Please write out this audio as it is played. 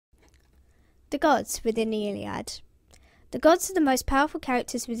The gods within the Iliad. The gods are the most powerful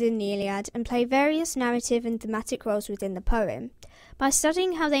characters within the Iliad and play various narrative and thematic roles within the poem. By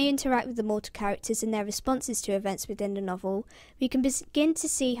studying how they interact with the mortal characters and their responses to events within the novel, we can begin to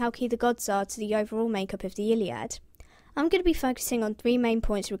see how key the gods are to the overall makeup of the Iliad. I'm going to be focusing on 3 main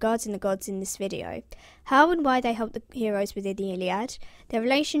points regarding the gods in this video: how and why they help the heroes within the Iliad, their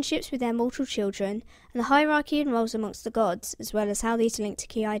relationships with their mortal children, and the hierarchy and roles amongst the gods, as well as how these link to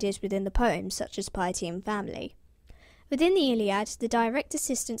key ideas within the poem, such as piety and family. Within the Iliad, the direct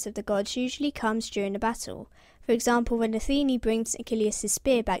assistance of the gods usually comes during a battle. For example, when Athene brings Achilles'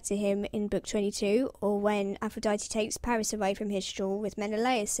 spear back to him in Book 22, or when Aphrodite takes Paris away from his duel with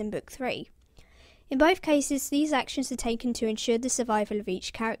Menelaus in Book 3. In both cases, these actions are taken to ensure the survival of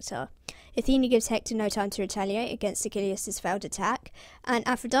each character. Athene gives Hector no time to retaliate against Achilles' failed attack, and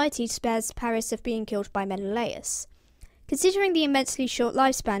Aphrodite spares Paris of being killed by Menelaus. Considering the immensely short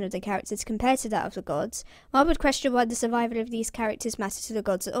lifespan of the characters compared to that of the gods, one would question why the survival of these characters matter to the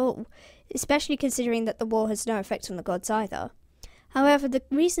gods at all, especially considering that the war has no effect on the gods either. However, the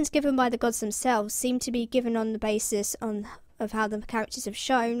reasons given by the gods themselves seem to be given on the basis of how the characters have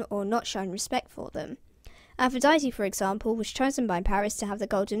shown or not shown respect for them. Aphrodite, for example, was chosen by Paris to have the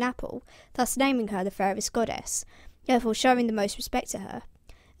golden apple, thus naming her the fairest goddess, therefore showing the most respect to her.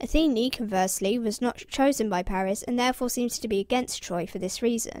 Athene, conversely, was not chosen by Paris and therefore seems to be against Troy for this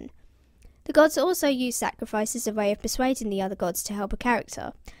reason. The gods also use sacrifice as a way of persuading the other gods to help a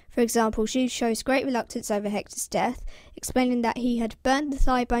character. For example, Zeus shows great reluctance over Hector's death, explaining that he had burnt the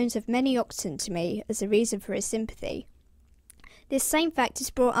thigh bones of many oxen to me as a reason for his sympathy. This same fact is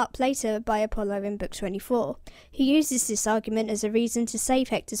brought up later by Apollo in Book 24. He uses this argument as a reason to save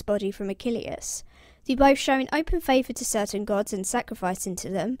Hector's body from Achilles. Through both showing open favour to certain gods and sacrificing to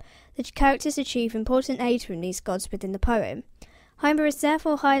them, the characters achieve important aid from these gods within the poem. Homer is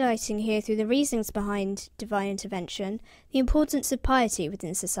therefore highlighting here, through the reasons behind divine intervention, the importance of piety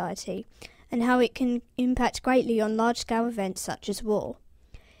within society, and how it can impact greatly on large-scale events such as war.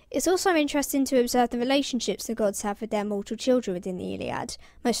 It's also interesting to observe the relationships the gods have with their mortal children within the Iliad,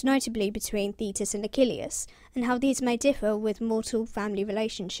 most notably between Thetis and Achilles, and how these may differ with mortal family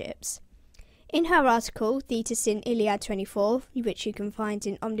relationships. In her article, Thetis in Iliad 24, which you can find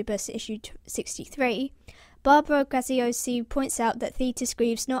in Omnibus issue 63, Barbara Graziosi points out that Thetis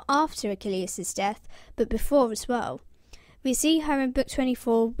grieves not after Achilles' death, but before as well. We see her in Book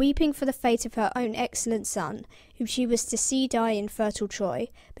 24 weeping for the fate of her own excellent son, whom she was to see die in fertile Troy,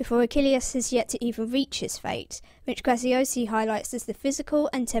 before Achilles has yet to even reach his fate, which Graziosi highlights as the physical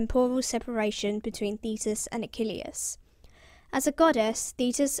and temporal separation between Thetis and Achilles. As a goddess,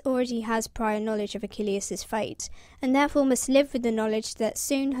 Thetis already has prior knowledge of Achilles' fate, and therefore must live with the knowledge that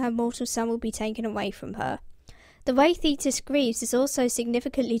soon her mortal son will be taken away from her. The way Thetis grieves is also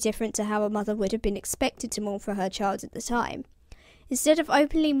significantly different to how a mother would have been expected to mourn for her child at the time. Instead of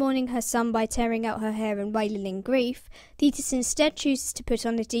openly mourning her son by tearing out her hair and wailing in grief, Thetis instead chooses to put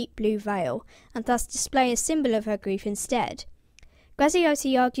on a deep blue veil, and thus display a symbol of her grief instead.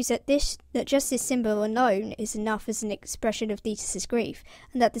 Graziosi argues that just this symbol alone is enough as an expression of Thetis' grief,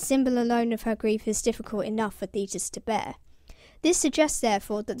 and that the symbol alone of her grief is difficult enough for Thetis to bear. This suggests,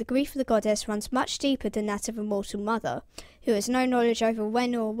 therefore, that the grief of the goddess runs much deeper than that of a mortal mother, who has no knowledge over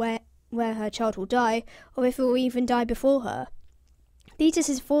when or where her child will die, or if it will even die before her. Thetis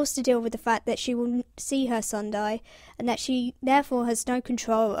is forced to deal with the fact that she will see her son die, and that she therefore has no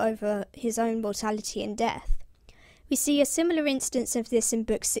control over his own mortality and death. We see a similar instance of this in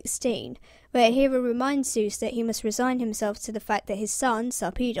Book 16, where a hero reminds Zeus that he must resign himself to the fact that his son,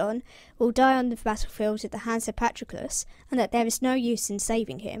 Sarpedon, will die on the battlefield at the hands of Patroclus, and that there is no use in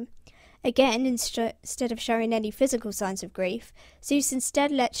saving him. Again, instead of showing any physical signs of grief, Zeus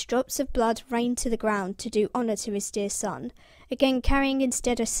instead lets drops of blood rain to the ground to do honour to his dear son, again carrying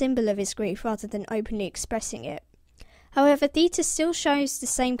instead a symbol of his grief rather than openly expressing it. However, Thetis still shows the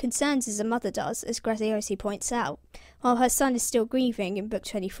same concerns as a mother does, as Graziosi points out, while her son is still grieving in Book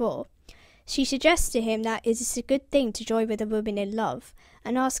 24. She suggests to him that it is a good thing to joy with a woman in love,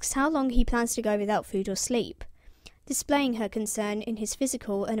 and asks how long he plans to go without food or sleep, displaying her concern in his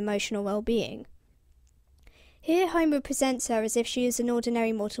physical and emotional well-being. Here Homer presents her as if she is an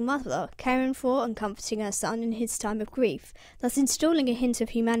ordinary mortal mother, caring for and comforting her son in his time of grief, thus installing a hint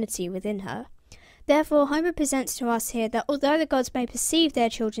of humanity within her. Therefore, Homer presents to us here that although the gods may perceive their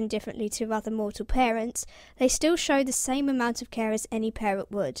children differently to other mortal parents, they still show the same amount of care as any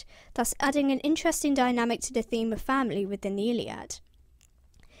parent would, thus adding an interesting dynamic to the theme of family within the Iliad.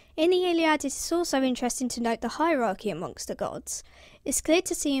 In the Iliad, it is also interesting to note the hierarchy amongst the gods. It's clear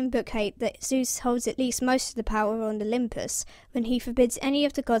to see in Book 8 that Zeus holds at least most of the power on Olympus when he forbids any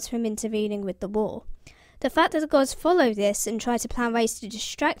of the gods from intervening with the war. The fact that the gods follow this and try to plan ways to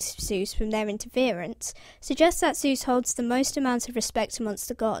distract Zeus from their interference suggests that Zeus holds the most amount of respect amongst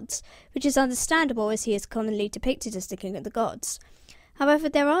the gods, which is understandable as he is commonly depicted as the king of the gods. However,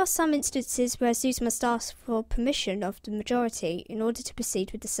 there are some instances where Zeus must ask for permission of the majority in order to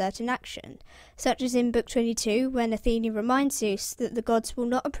proceed with a certain action, such as in Book 22 when Athena reminds Zeus that the gods will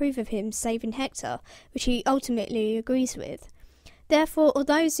not approve of him saving Hector, which he ultimately agrees with. Therefore,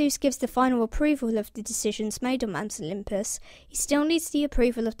 although Zeus gives the final approval of the decisions made on Mount Olympus, he still needs the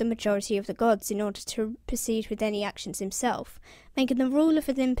approval of the majority of the gods in order to proceed with any actions himself, making the rule of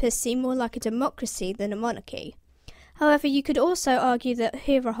Olympus seem more like a democracy than a monarchy. However, you could also argue that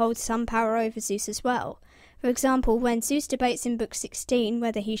Hera holds some power over Zeus as well. For example, when Zeus debates in Book 16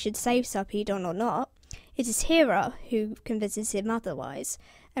 whether he should save Sarpedon or not, it is Hera who convinces him otherwise,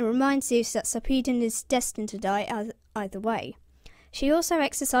 and reminds Zeus that Sarpedon is destined to die either way. She also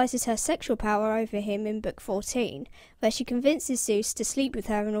exercises her sexual power over him in Book 14, where she convinces Zeus to sleep with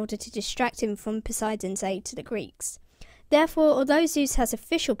her in order to distract him from Poseidon's aid to the Greeks. Therefore, although Zeus has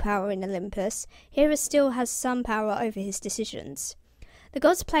official power in Olympus, Hera still has some power over his decisions. The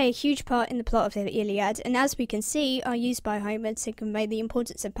gods play a huge part in the plot of the Iliad, and as we can see, are used by Homer to convey the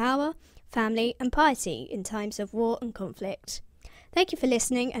importance of power, family, and piety in times of war and conflict. Thank you for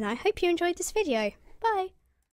listening, and I hope you enjoyed this video. Bye!